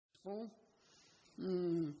Gospel,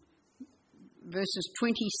 verses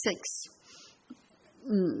 26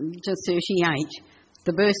 to 38,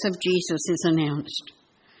 the birth of Jesus is announced.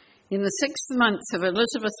 In the 6th month of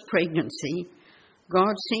Elizabeth's pregnancy,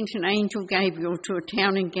 God sent an angel Gabriel to a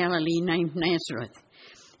town in Galilee named Nazareth.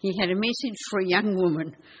 He had a message for a young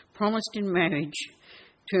woman promised in marriage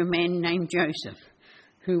to a man named Joseph,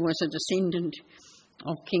 who was a descendant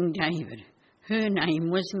of King David. Her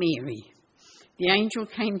name was Mary. The angel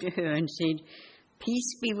came to her and said,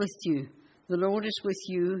 "Peace be with you. The Lord is with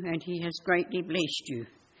you, and he has greatly blessed you."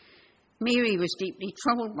 Mary was deeply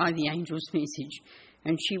troubled by the angel's message,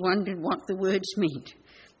 and she wondered what the words meant.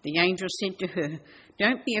 The angel said to her,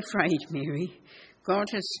 "Don't be afraid, Mary. God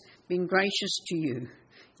has been gracious to you.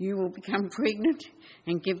 You will become pregnant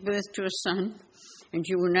and give birth to a son, and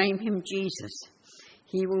you will name him Jesus.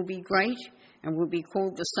 He will be great and will be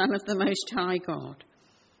called the Son of the Most High God.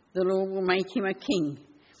 The Lord will make him a king,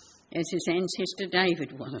 as his ancestor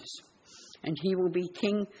David was, and he will be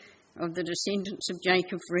king of the descendants of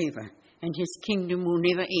Jacob forever, and his kingdom will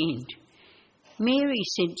never end." Mary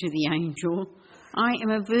said to the angel, "I am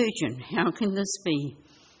a virgin. How can this be?"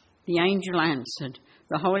 The angel answered,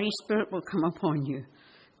 "The Holy Spirit will come upon you.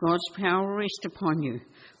 God's power will rest upon you.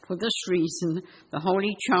 For this reason, the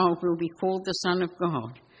Holy Child will be called the Son of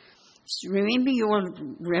God. Remember your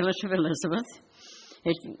relative Elizabeth.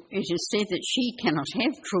 It is said that she cannot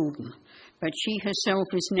have children, but she herself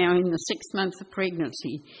is now in the 6th month of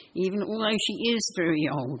pregnancy, even although she is very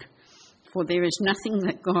old. For there is nothing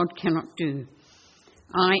that God cannot do."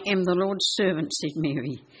 "I am the Lord's servant," said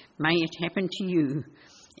Mary. "May it happen to you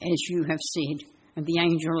as you have said." And the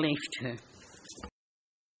angel left her.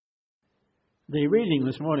 The reading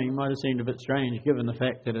this morning might have seemed a bit strange given the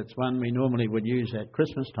fact that it's one we normally would use at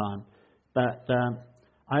Christmas time. But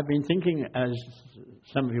I've been thinking, as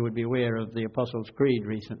some of you would be aware, of the Apostles' Creed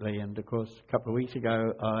recently. And of course, a couple of weeks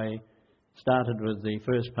ago, I started with the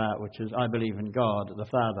first part, which is, "I believe in God, the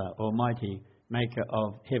Father, Almighty, maker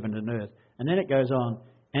of heaven and earth." And then it goes on,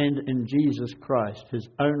 "And in Jesus Christ, his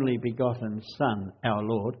only begotten Son, our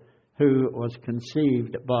Lord, who was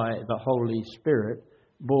conceived by the Holy Spirit,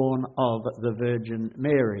 born of the Virgin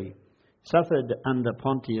Mary, suffered under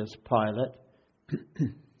Pontius Pilate,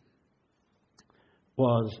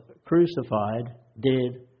 was crucified,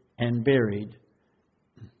 dead, and buried.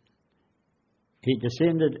 He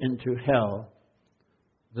descended into hell.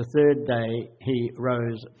 The third day he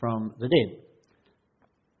rose from the dead."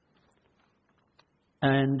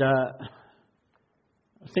 And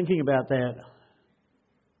thinking about that,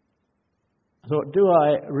 I thought, do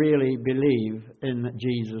I really believe in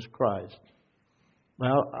Jesus Christ?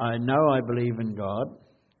 Well, I know I believe in God.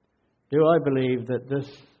 Do I believe that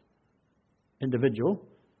this individual,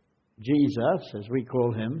 Jesus, as we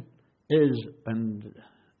call him, is and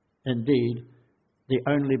indeed the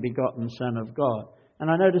only begotten Son of God?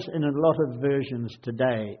 And I notice in a lot of versions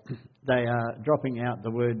today, they are dropping out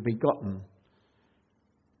the word begotten,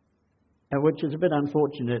 which is a bit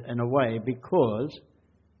unfortunate in a way, because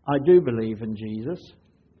I do believe in Jesus.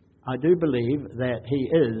 I do believe that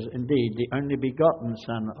he is indeed the only begotten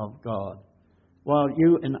Son of God. While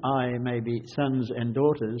you and I may be sons and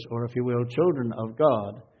daughters, or if you will, children of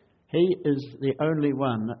God, he is the only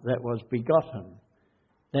one that was begotten.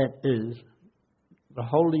 That is, the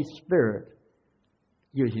Holy Spirit,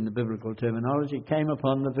 using the biblical terminology, came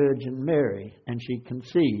upon the Virgin Mary, and she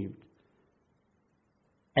conceived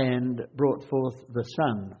and brought forth the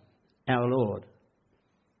Son, our Lord.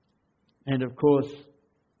 And of course,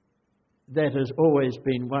 that has always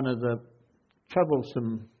been one of the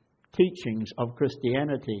troublesome teachings of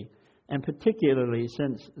Christianity, and particularly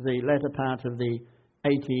since the latter part of the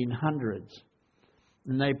 1800s.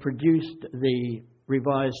 And they produced the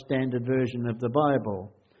Revised Standard Version of the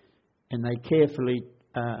Bible, and they carefully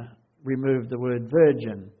removed the word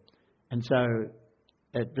virgin, and so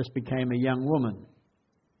it just became a young woman,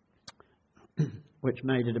 which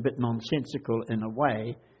made it a bit nonsensical in a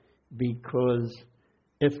way, because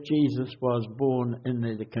if Jesus was born in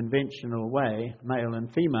the conventional way, male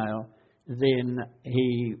and female, then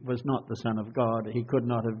he was not the Son of God. He could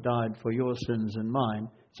not have died for your sins and mine,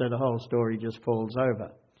 so the whole story just falls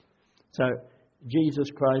over. So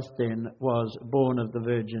Jesus Christ then was born of the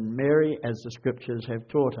Virgin Mary, as the Scriptures have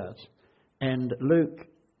taught us. And Luke,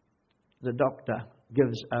 the doctor,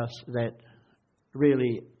 gives us that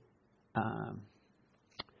really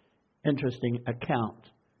interesting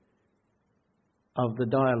account of the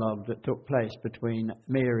dialogue that took place between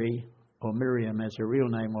Mary, or Miriam as her real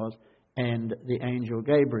name was, and the angel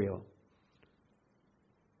Gabriel.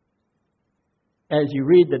 As you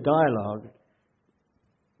read the dialogue,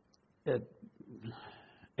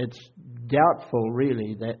 it's doubtful,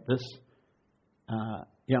 really, that this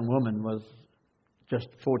young woman was just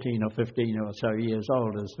 14 or 15 or so years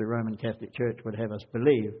old, as the Roman Catholic Church would have us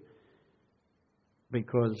believe,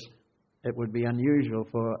 because it would be unusual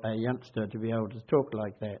for a youngster to be able to talk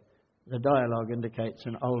like that. The dialogue indicates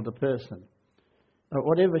an older person. But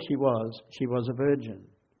whatever she was a virgin.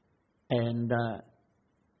 And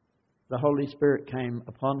the Holy Spirit came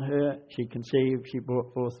upon her, she conceived, she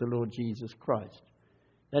brought forth the Lord Jesus Christ.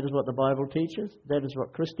 That is what the Bible teaches. That is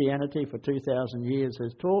what Christianity for 2,000 years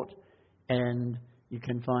has taught. And you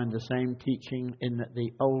can find the same teaching in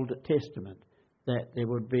the Old Testament, that there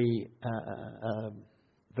would be a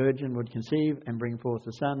virgin would conceive and bring forth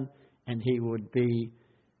a son, and he would be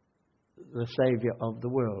the Saviour of the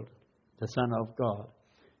world, the Son of God.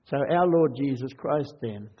 So our Lord Jesus Christ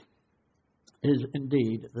then is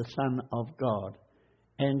indeed the Son of God,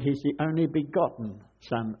 and He's the only begotten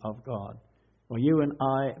Son of God. Well, you and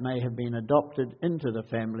I may have been adopted into the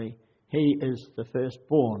family. He is the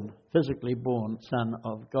firstborn, physically born Son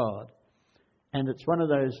of God. And it's one of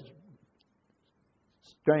those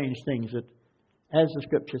strange things that, as the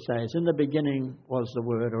Scripture says, in the beginning was the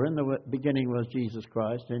Word, or in the beginning was Jesus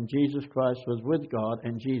Christ, and Jesus Christ was with God,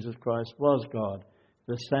 and Jesus Christ was God.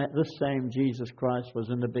 This same Jesus Christ was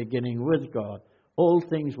in the beginning with God. All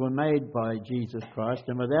things were made by Jesus Christ,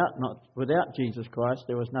 and without Jesus Christ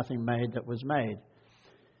there was nothing made that was made.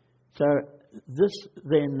 So this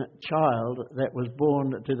then child that was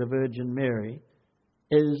born to the Virgin Mary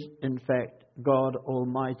is in fact God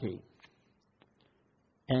Almighty.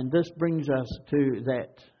 And this brings us to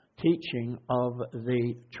that teaching of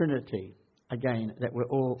the Trinity, again, that we're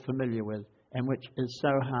all familiar with, and which is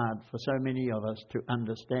so hard for so many of us to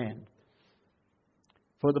understand.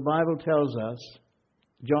 For the Bible tells us,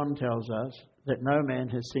 John tells us, that no man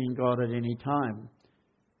has seen God at any time,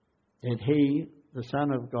 that He, the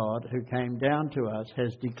Son of God, who came down to us,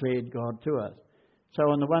 has declared God to us. So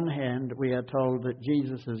on the one hand, we are told that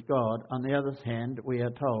Jesus is God. On the other hand, we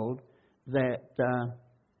are told that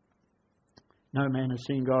no man has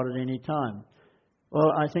seen God at any time.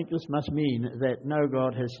 Well, I think this must mean that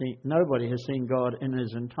nobody has seen God in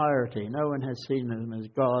His entirety. No one has seen Him as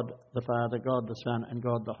God the Father, God the Son, and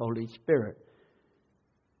God the Holy Spirit.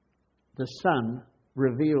 The Son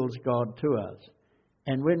reveals God to us.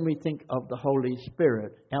 And when we think of the Holy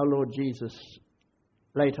Spirit, our Lord Jesus,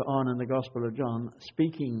 later on in the Gospel of John,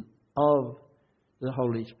 speaking of the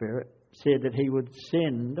Holy Spirit, said that He would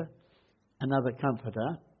send another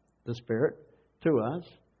Comforter, the Spirit, to us,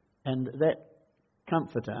 and that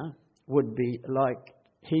Comforter would be like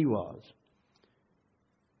He was.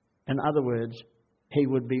 In other words, He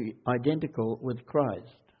would be identical with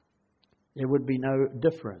Christ. There would be no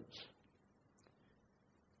difference.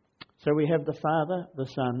 So we have the Father, the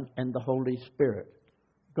Son, and the Holy Spirit,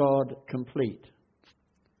 God complete.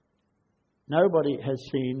 Nobody has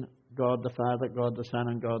seen God the Father, God the Son,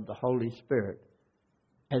 and God the Holy Spirit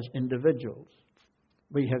as individuals.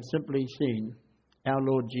 We have simply seen our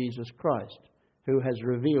Lord Jesus Christ, who has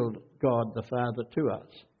revealed God the Father to us.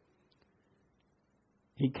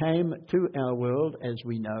 He came to our world, as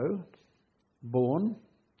we know, born.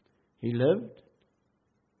 He lived.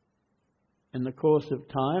 In the course of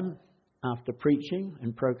time, after preaching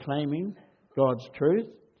and proclaiming God's truth,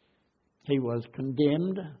 He was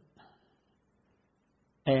condemned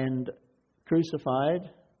and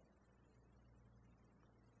crucified,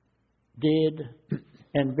 dead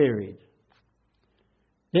and buried.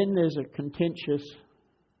 Then there's a contentious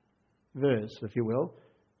verse, if you will,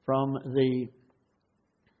 from the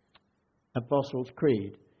Apostles'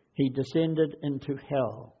 Creed. He descended into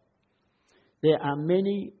hell. There are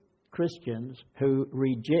many Christians who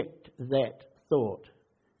reject that thought,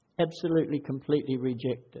 absolutely, completely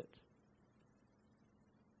reject it.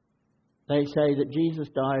 They say that Jesus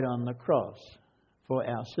died on the cross for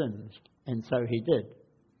our sins, and so He did.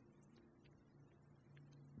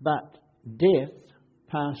 But death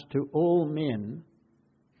passed to all men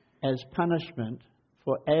as punishment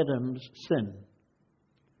for Adam's sin.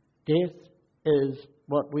 Death is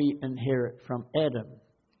what we inherit from Adam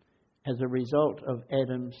as a result of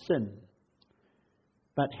Adam's sin.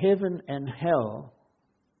 But heaven and hell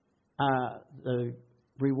are the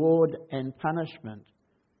reward and punishment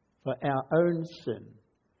for our own sin.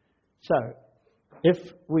 So, if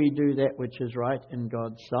we do that which is right in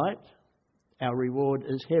God's sight, our reward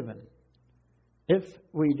is heaven. If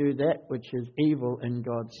we do that which is evil in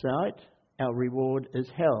God's sight, our reward is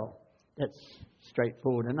hell. That's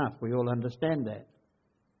straightforward enough. We all understand that.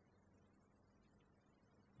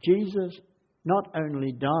 Jesus not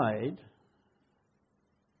only died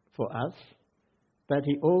for us, but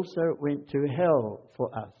he also went to hell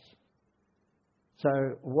for us. So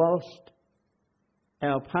whilst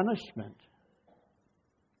our punishment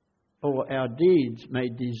or our deeds may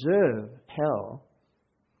deserve hell,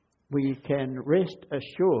 we can rest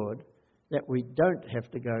assured that we don't have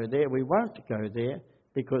to go there. We won't go there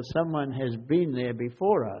because someone has been there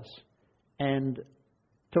before us and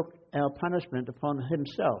took our punishment upon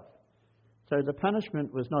himself. So the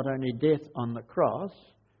punishment was not only death on the cross,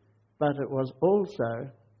 but it was also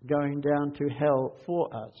going down to hell for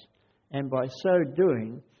us. And by so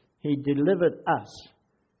doing, he delivered us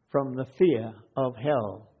from the fear of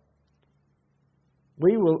hell.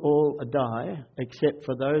 We will all die, except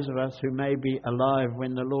for those of us who may be alive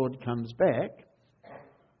when the Lord comes back.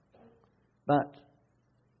 But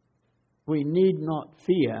we need not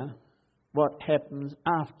fear what happens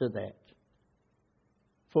after that.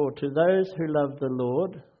 For to those who love the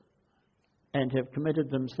Lord and have committed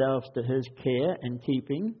themselves to his care and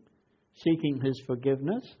keeping, seeking his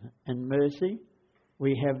forgiveness and mercy,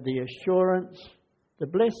 we have the assurance, the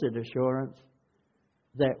blessed assurance,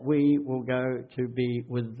 that we will go to be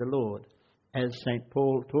with the Lord. As St.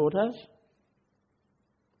 Paul taught us,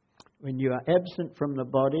 when you are absent from the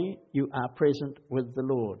body, you are present with the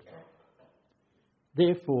Lord.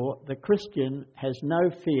 Therefore, the Christian has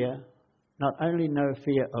no fear, not only no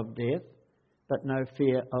fear of death, but no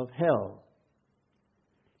fear of hell.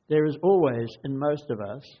 There is always, in most of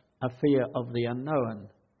us, a fear of the unknown.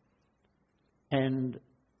 And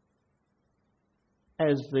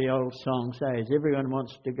as the old song says, everyone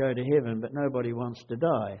wants to go to heaven, but nobody wants to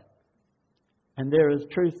die. And there is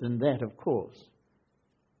truth in that, of course.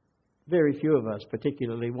 Very few of us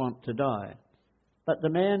particularly want to die. But the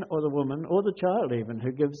man or the woman, or the child even,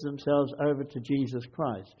 who gives themselves over to Jesus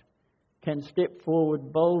Christ can step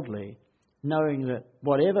forward boldly, knowing that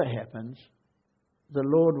whatever happens, the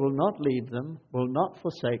Lord will not leave them, will not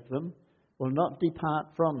forsake them, will not depart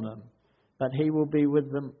from them, but he will be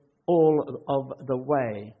with them all of the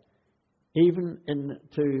way, even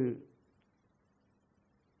into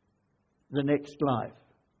the next life,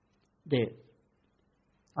 death.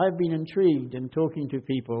 I've been intrigued in talking to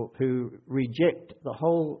people who reject the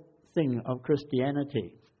whole thing of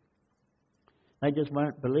Christianity. They just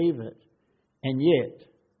won't believe it. And yet,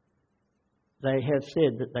 they have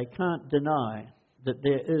said that they can't deny that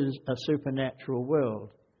there is a supernatural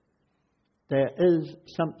world. There is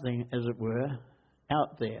something, as it were,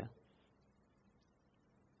 out there.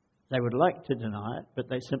 They would like to deny it, but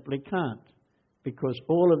they simply can't, because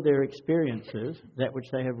all of their experiences, that which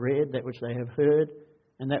they have read, that which they have heard,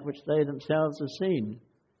 and that which they themselves have seen,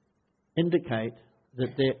 indicate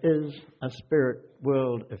that there is a spirit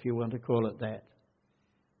world, if you want to call it that.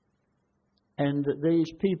 And that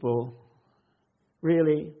these people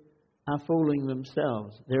really are fooling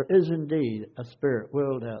themselves. There is indeed a spirit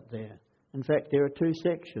world out there. In fact, there are two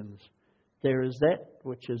sections. There is that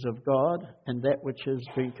which is of God and that which has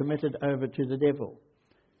been committed over to the devil.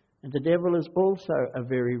 And the devil is also a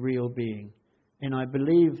very real being. And I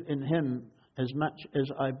believe in him as much as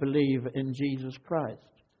I believe in Jesus Christ.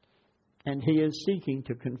 And he is seeking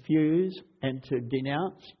to confuse and to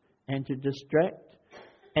denounce and to distract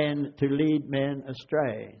and to lead men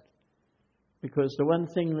astray. Because the one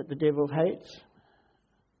thing that the devil hates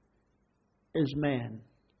is man.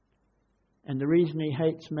 And the reason he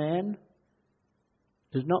hates man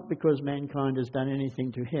is not because mankind has done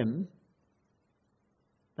anything to him,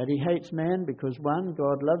 but he hates man because, one,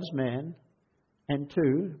 God loves man, and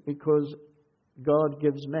two, because God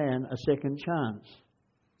gives man a second chance.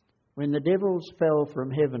 When the devils fell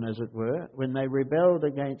from heaven, as it were, when they rebelled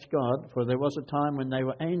against God, for there was a time when they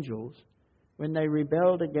were angels, when they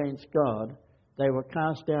rebelled against God, they were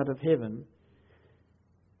cast out of heaven,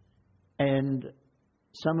 and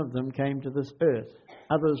some of them came to this earth.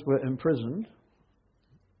 Others were imprisoned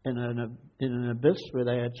in an abyss where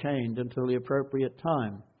they are chained until the appropriate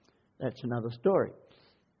time. That's another story.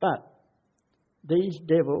 But these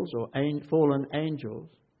devils or fallen angels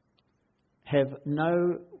have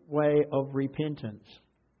no way of repentance.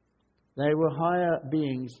 They were higher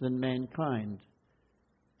beings than mankind,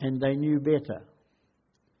 and they knew better.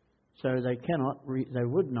 So they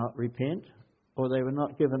would not repent, or they were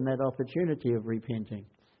not given that opportunity of repenting.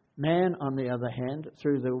 Man, on the other hand,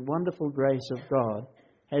 through the wonderful grace of God,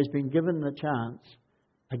 has been given the chance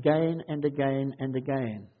again and again and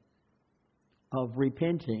again of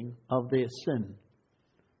repenting of their sin.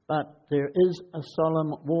 But there is a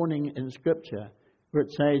solemn warning in Scripture where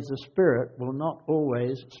it says the Spirit will not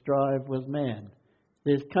always strive with man.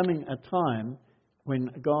 There's coming a time when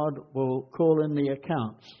God will call in the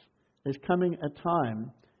accounts. There's coming a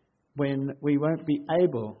time when we won't be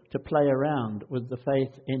able to play around with the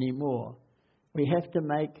faith anymore. We have to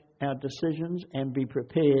make our decisions and be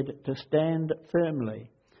prepared to stand firmly.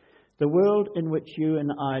 The world in which you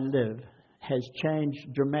and I live has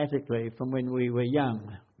changed dramatically from when we were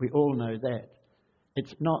young. We all know that.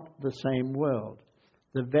 It's not the same world.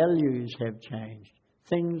 The values have changed.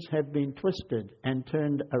 Things have been twisted and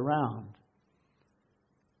turned around.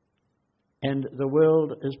 And the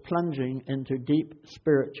world is plunging into deep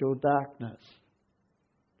spiritual darkness.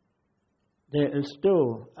 There is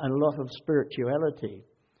still a lot of spirituality,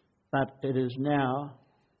 but it is now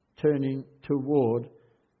turning toward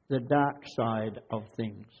the dark side of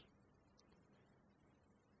things.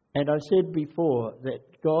 And I said before that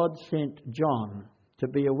God sent John to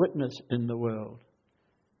be a witness in the world.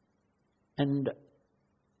 And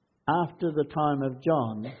after the time of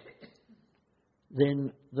John,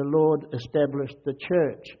 then the Lord established the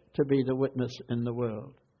church to be the witness in the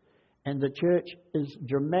world. And the church is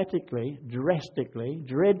drastically,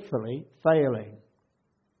 dreadfully failing.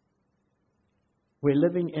 We're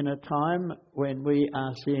living in a time when we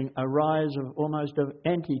are seeing a rise of almost of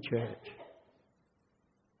anti-church.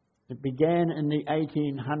 It began in the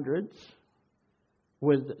 1800s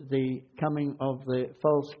with the coming of the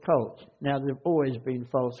false cults. Now, there have always been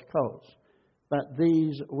false cults, but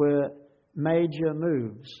these were major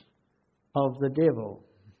moves of the devil.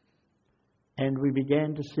 And we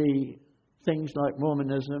began to see things like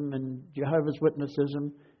Mormonism and Jehovah's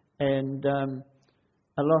Witnessism and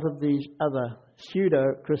a lot of these other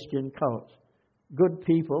pseudo-Christian cults. Good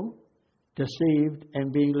people deceived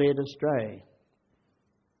and being led astray,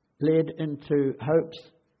 led into hopes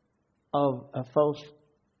of a false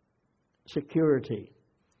security.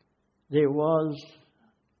 There was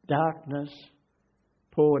darkness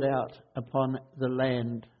poured out upon the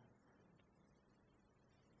land,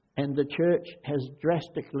 and the church has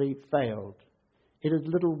drastically failed. It is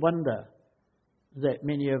little wonder that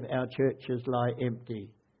many of our churches lie empty.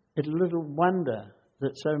 It is little wonder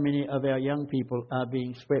that so many of our young people are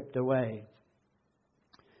being swept away.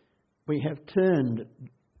 We have turned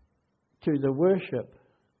to the worship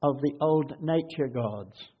of the old nature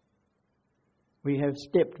gods. We have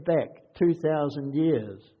stepped back 2,000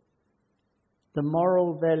 years. The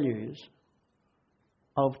moral values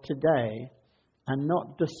of today are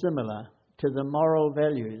not dissimilar to the moral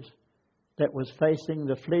values that was facing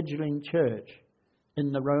the fledgling church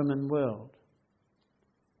in the Roman world.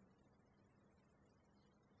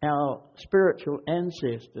 Our spiritual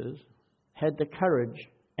ancestors had the courage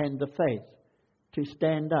and the faith to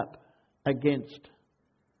stand up against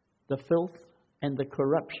the filth and the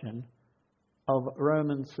corruption of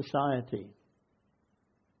Roman society.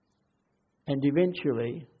 And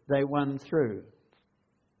eventually they won through,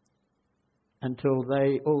 until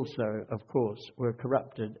they also, of course, were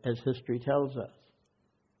corrupted, as history tells us.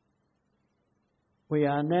 We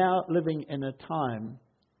are now living in a time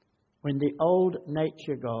when the old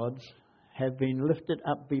nature gods have been lifted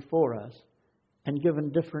up before us and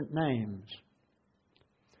given different names.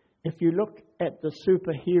 If you look at the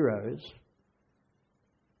superheroes,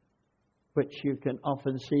 which you can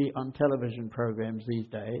often see on television programs these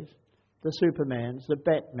days, the Supermans, the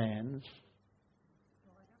Batmans,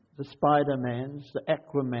 the Spider-Mans, the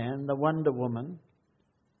Aquaman, the Wonder Woman,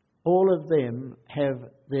 all of them have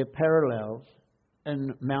their parallels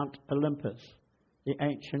in Mount Olympus, the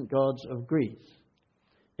ancient gods of Greece.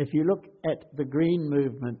 If you look at the green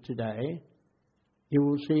movement today, you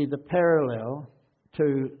will see the parallel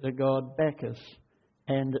to the god Bacchus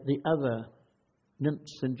and the other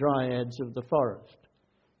nymphs and dryads of the forest.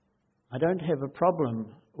 I don't have a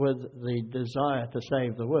problem with the desire to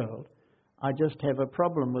save the world. I just have a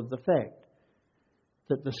problem with the fact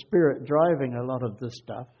that the spirit driving a lot of this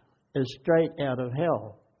stuff is straight out of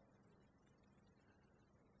hell.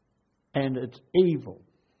 And it's evil.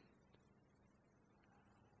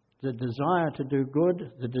 The desire to do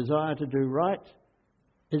good, the desire to do right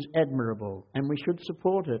is admirable, and we should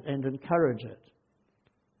support it and encourage it.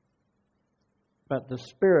 But the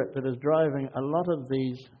spirit that is driving a lot of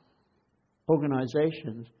these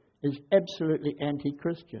organizations is absolutely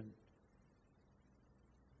anti-Christian.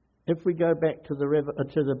 If we go back to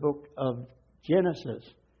the book of Genesis,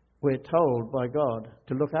 we're told by God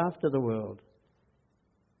to look after the world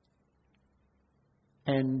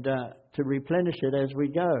and to replenish it as we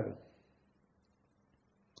go.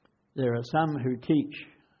 There are some who teach,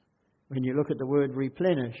 when you look at the word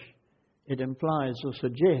replenish, it implies or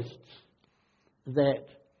suggests that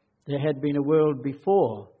there had been a world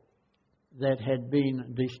before that had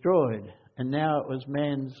been destroyed, and now it was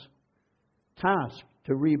man's task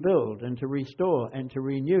to rebuild and to restore and to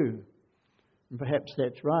renew. And perhaps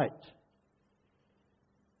that's right.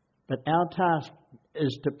 But our task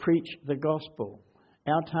is to preach the gospel.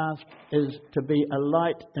 Our task is to be a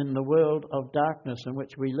light in the world of darkness in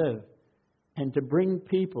which we live, and to bring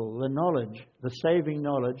people the knowledge, the saving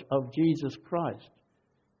knowledge of Jesus Christ,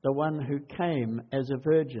 the one who came as a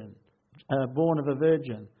virgin, born of a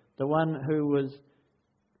virgin, the one who was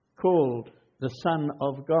called the Son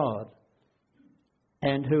of God,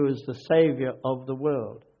 and who is the Saviour of the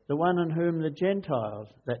world, the one in whom the Gentiles,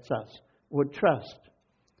 that's us, would trust.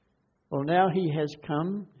 Well, now he has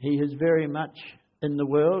come. He is very much in the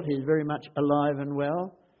world. He is very much alive and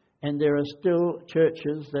well. And there are still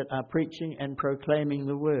churches that are preaching and proclaiming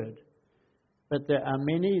the word. But there are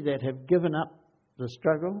many that have given up the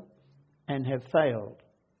struggle and have failed.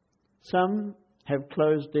 Some have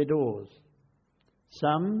closed their doors.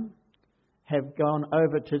 Some have gone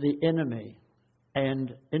over to the enemy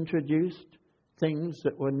and introduced things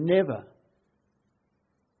that were never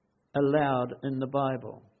allowed in the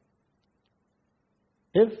Bible.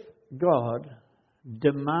 If God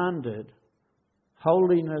demanded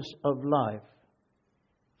holiness of life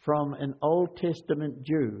from an Old Testament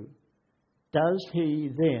Jew, does he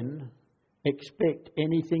then expect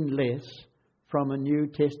anything less from a New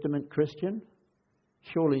Testament Christian?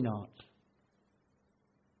 Surely not.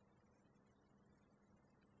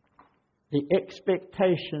 The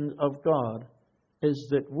expectation of God is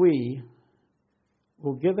that we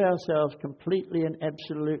will give ourselves completely and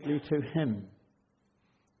absolutely to Him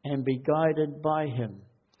and be guided by Him.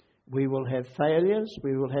 We will have failures,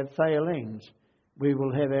 we will have failings, we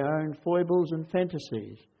will have our own foibles and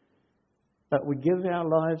fantasies, but we give our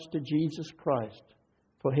lives to Jesus Christ,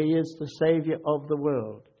 for He is the Saviour of the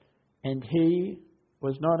world, and He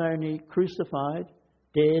was not only crucified,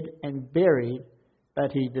 dead and buried,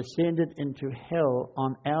 but He descended into hell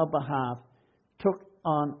on our behalf, took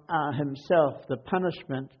on Himself the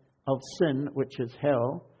punishment of sin, which is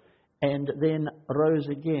hell, and then rose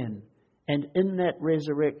again. And in that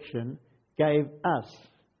resurrection gave us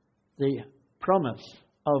the promise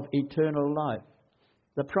of eternal life,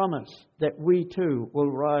 the promise that we too will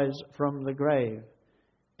rise from the grave,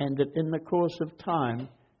 and that in the course of time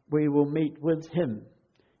we will meet with Him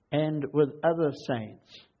and with other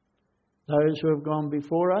saints, those who have gone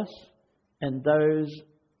before us and those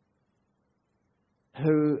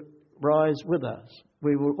who rise with us.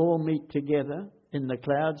 We will all meet together in the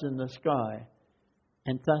clouds in the sky,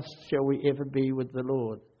 and thus shall we ever be with the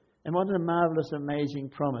Lord. And what a marvellous, amazing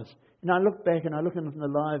promise. And I look back and I look into the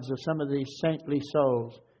lives of some of these saintly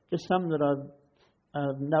souls, just some that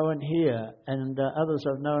I've known here and others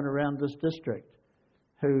I've known around this district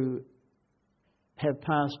who have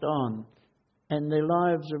passed on. And their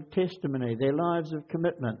lives of testimony, their lives of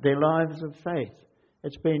commitment, their lives of faith.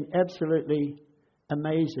 It's been absolutely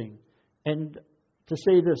amazing. And to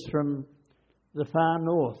see this from the far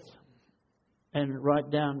north and right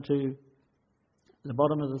down to the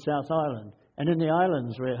bottom of the South Island, and in the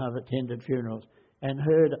islands where I've attended funerals and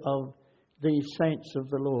heard of these saints of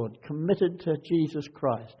the Lord committed to Jesus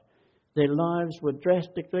Christ. Their lives were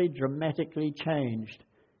drastically, dramatically changed,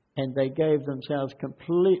 and they gave themselves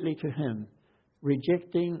completely to Him,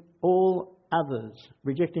 rejecting all others,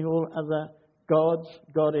 rejecting all other gods,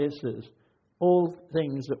 goddesses, all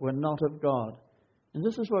things that were not of God. And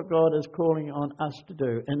this is what God is calling on us to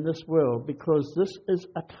do in this world, because this is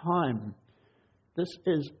a time. This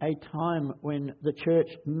is a time when the church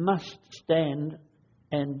must stand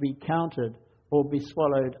and be counted or be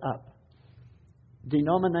swallowed up.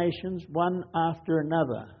 Denominations, one after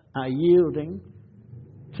another, are yielding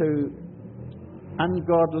to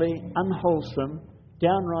ungodly, unwholesome,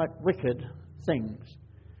 downright wicked things.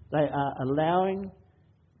 They are allowing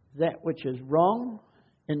that which is wrong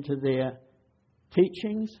into their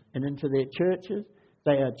teachings and into their churches.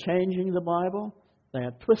 They are changing the Bible. They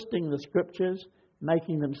are twisting the Scriptures,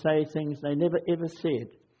 making them say things they never ever said.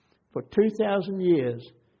 For 2,000 years,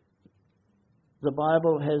 the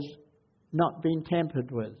Bible has not been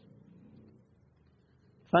tampered with.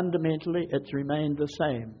 Fundamentally, it's remained the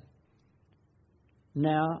same.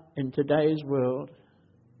 Now, in today's world,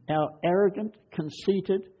 our arrogant,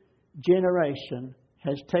 conceited generation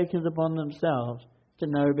has taken it upon themselves to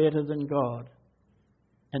know better than God.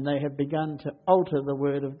 And they have begun to alter the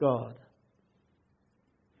Word of God.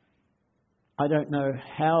 I don't know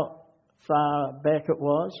how far back it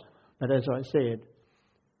was, but as I said,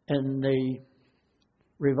 in the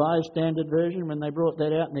Revised Standard Version, when they brought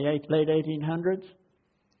that out in the late 1800s,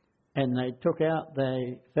 and they took out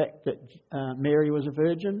the fact that Mary was a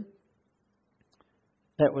virgin,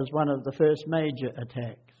 that was one of the first major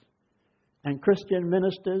attacks. And Christian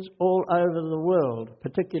ministers all over the world,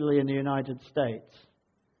 particularly in the United States,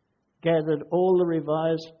 gathered all the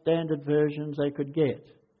Revised Standard Versions they could get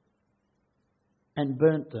and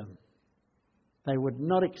burnt them. They would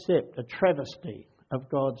not accept a travesty of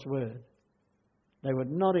God's Word. They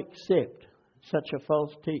would not accept such a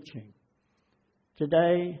false teaching.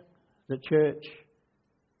 Today, the church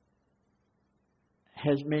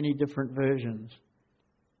has many different versions,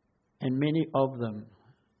 and many of them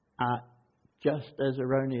are just as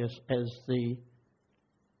erroneous as the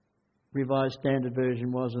Revised Standard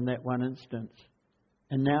Version was in that one instance.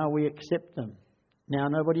 And now we accept them. Now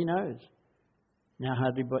nobody knows. Now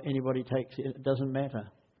hardly anybody takes it. It doesn't matter.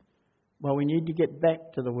 Well, we need to get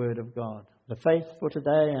back to the Word of God. The faith for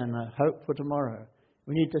today and the hope for tomorrow.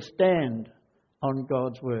 We need to stand on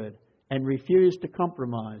God's Word and refuse to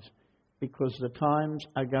compromise, because the times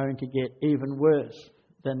are going to get even worse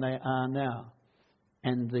than they are now.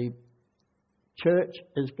 And the church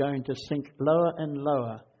is going to sink lower and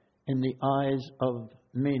lower in the eyes of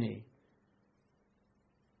many.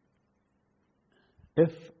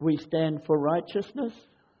 If we stand for righteousness,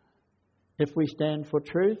 if we stand for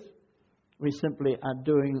truth, we simply are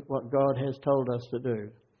doing what God has told us to do.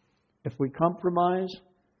 If we compromise,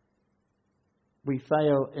 we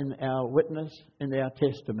fail in our witness, in our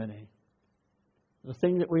testimony. The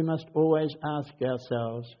thing that we must always ask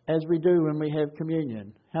ourselves, as we do when we have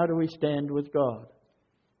communion, how do we stand with God?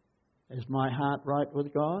 Is my heart right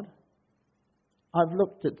with God? I've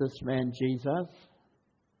looked at this man Jesus,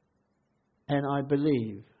 and I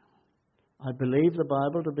believe. I believe the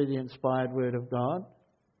Bible to be the inspired Word of God.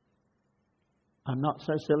 I'm not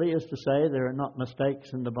so silly as to say there are not mistakes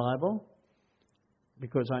in the Bible,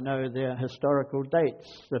 because I know there are historical dates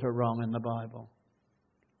that are wrong in the Bible.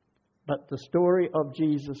 But the story of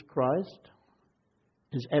Jesus Christ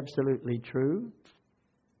is absolutely true.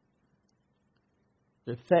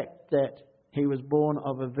 The fact that he was born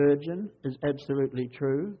of a virgin is absolutely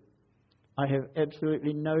true. I have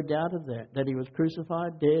absolutely no doubt of that. That he was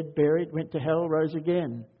crucified, dead, buried, went to hell, rose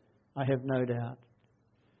again. I have no doubt.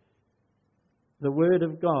 The Word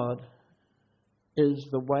of God is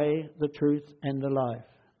the way, the truth, and the life.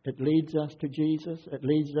 It leads us to Jesus. It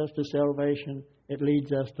leads us to salvation. It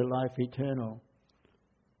leads us to life eternal.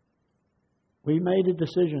 We made a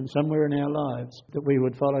decision somewhere in our lives that we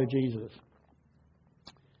would follow Jesus.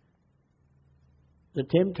 The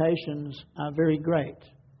temptations are very great.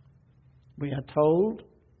 We are told,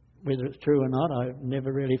 whether it's true or not, I've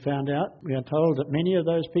never really found out, we are told that many of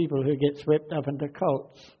those people who get swept up into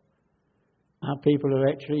cults are people who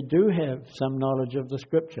actually do have some knowledge of the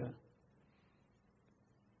Scripture.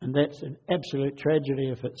 And that's an absolute tragedy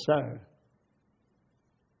if it's so.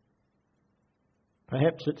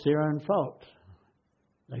 Perhaps it's their own fault.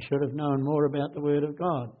 They should have known more about the Word of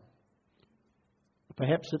God.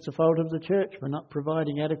 Perhaps it's the fault of the church for not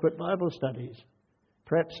providing adequate Bible studies.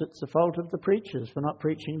 Perhaps it's the fault of the preachers for not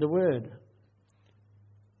preaching the Word.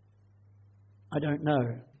 I don't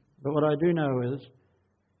know. But what I do know is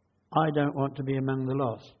I don't want to be among the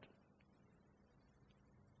lost.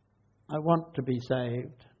 I want to be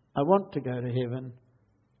saved. I want to go to heaven.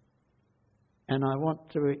 And I want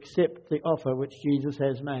to accept the offer which Jesus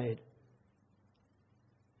has made.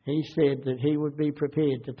 He said that he would be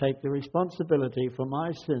prepared to take the responsibility for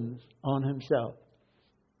my sins on himself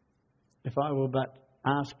if I will but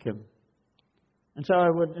ask him. And so I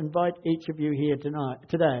would invite each of you here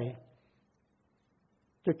today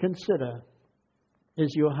to consider,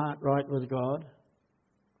 is your heart right with God?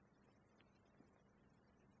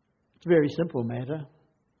 It's a very simple matter.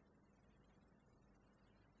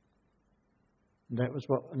 That was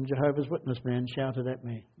what Jehovah's Witness man shouted at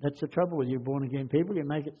me. That's the trouble with you born-again people. You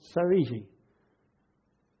make it so easy.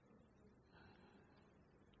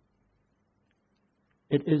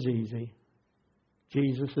 It is easy.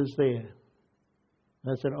 Jesus is there.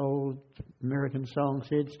 That's an old American song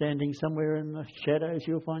said, standing somewhere in the shadows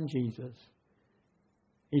you'll find Jesus.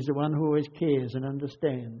 He's the one who always cares and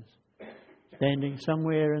understands. Standing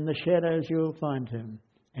somewhere in the shadows you'll find him,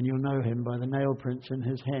 and you'll know him by the nail prints in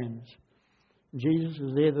his hands. Jesus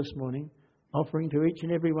is there this morning, offering to each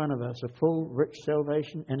and every one of us a full, rich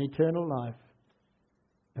salvation and eternal life,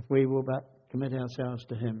 if we will but commit ourselves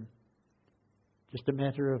to him. Just a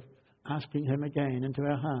matter of asking him again into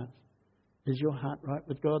our hearts. Is your heart right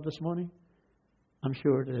with God this morning? I'm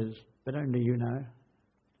sure it is, but only you know.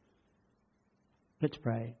 Let's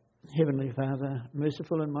pray. Heavenly Father,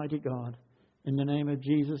 merciful and mighty God, in the name of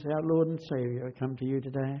Jesus, our Lord and Saviour, I come to you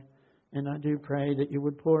today. And I do pray that you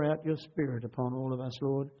would pour out your Spirit upon all of us,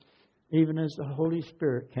 Lord, even as the Holy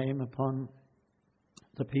Spirit came upon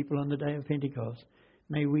the people on the day of Pentecost.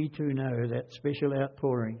 may we too know that special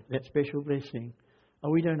outpouring, that special blessing. Oh,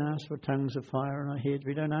 we don't ask for tongues of fire on our heads.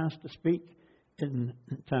 We don't ask to speak in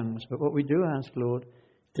tongues. But what we do ask, Lord,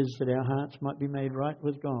 is that our hearts might be made right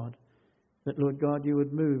with God. That, Lord God, you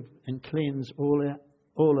would move and cleanse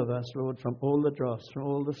all of us, Lord, from all the dross, from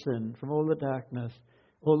all the sin, from all the darkness,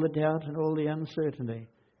 all the doubt and all the uncertainty,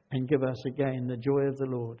 and give us again the joy of the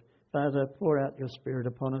Lord. Father, pour out your Spirit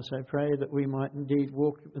upon us, I pray, that we might indeed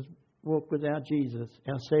walk with our Jesus,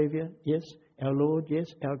 our Saviour, yes, our Lord, yes,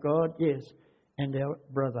 our God, yes, and our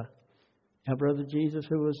brother Jesus,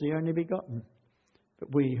 who was the only begotten,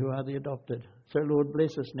 but we who are the adopted. So, Lord,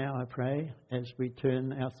 bless us now, I pray, as we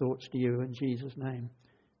turn our thoughts to you in Jesus' name.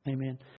 Amen.